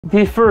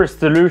The first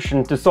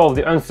solution to solve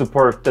the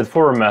unsupported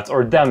format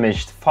or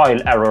damaged file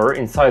error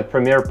inside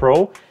Premiere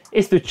Pro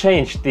is to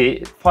change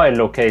the file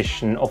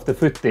location of the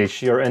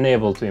footage you're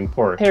unable to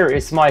import. Here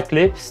is my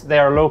clips. They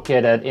are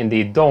located in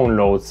the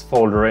downloads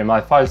folder in my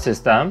file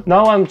system.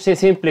 Now I'm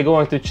simply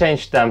going to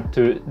change them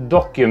to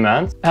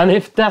documents. And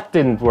if that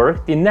didn't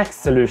work, the next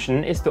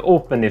solution is to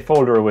open the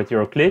folder with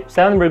your clips.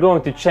 Then we're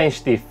going to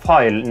change the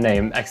file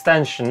name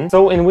extension.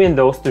 So in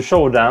Windows, to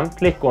show them,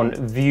 click on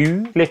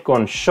View, click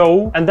on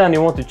Show, and then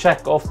you want to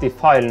check off the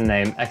file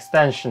name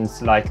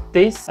extensions like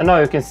this. And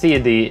now you can see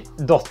the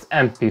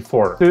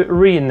 .mp4. To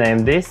rename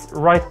this,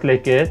 right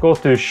click it, go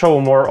to show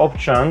more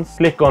options,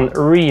 click on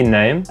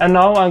rename, and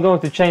now I'm going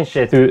to change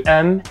it to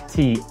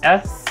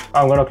MTS.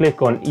 I'm gonna click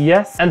on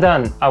yes, and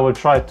then I will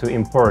try to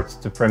import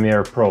to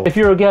Premiere Pro. If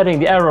you're getting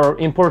the error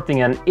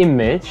importing an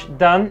image,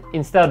 then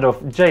instead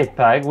of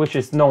JPEG, which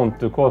is known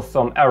to cause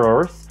some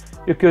errors,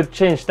 you could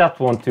change that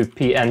one to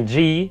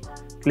PNG,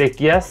 click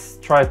yes,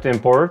 try to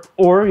import,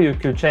 or you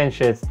could change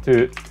it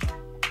to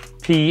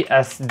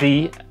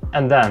PSD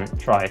and then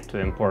try to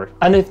import.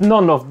 And if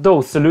none of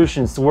those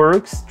solutions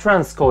works,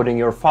 transcoding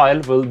your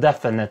file will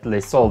definitely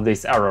solve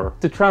this error.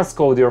 To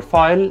transcode your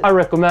file, I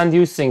recommend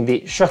using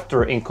the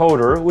Shutter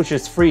encoder, which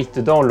is free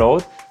to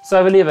download, so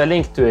I will leave a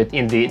link to it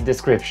in the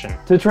description.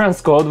 To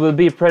transcode will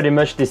be pretty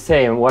much the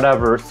same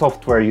whatever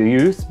software you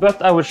use, but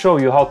I will show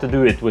you how to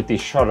do it with the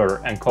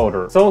Shutter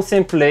encoder. So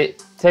simply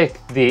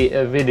take the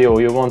video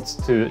you want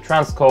to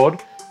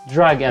transcode,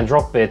 drag and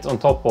drop it on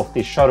top of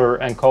the Shutter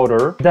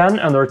encoder. Then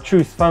under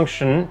choose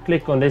function,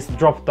 click on this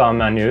drop down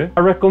menu.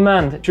 I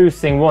recommend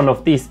choosing one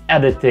of these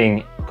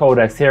editing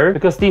codecs here,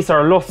 because these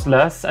are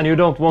lossless and you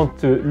don't want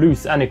to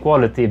lose any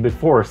quality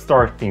before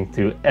starting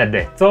to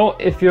edit. So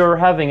if you're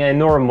having a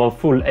normal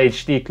full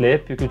HD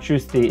clip, you could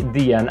choose the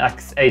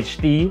DNX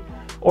HD,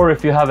 or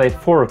if you have a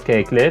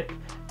 4K clip,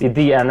 the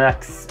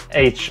DNX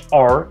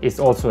HR is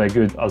also a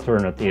good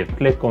alternative.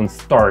 Click on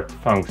start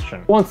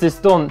function. Once it's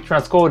done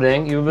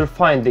transcoding, you will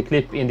find the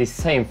clip in the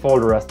same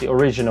folder as the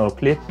original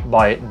clip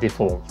by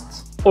default.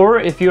 Or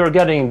if you're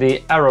getting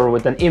the error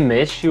with an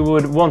image, you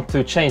would want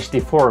to change the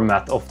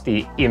format of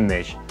the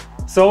image.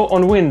 So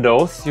on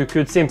Windows, you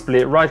could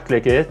simply right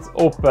click it,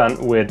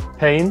 open with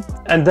Paint,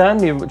 and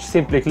then you would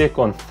simply click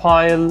on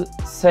File,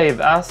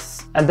 Save As,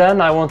 and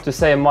then I want to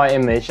save my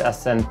image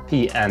as an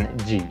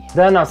PNG.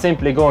 Then I'm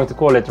simply going to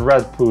call it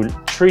Redpool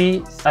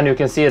 3, and you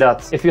can see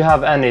that if you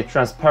have any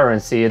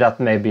transparency, that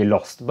may be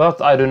lost,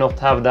 but I do not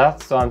have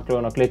that, so I'm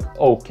going to click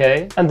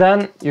OK, and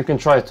then you can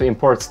try to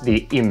import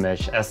the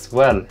image as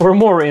well. For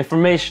more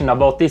information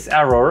about this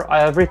error, I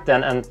have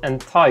written an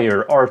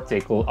entire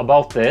article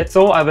about it,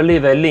 so I will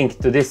leave a link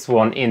to this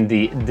one in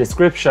the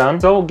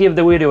description. So give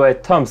the video a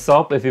thumbs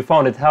up if you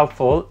found it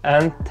helpful,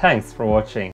 and thanks for watching.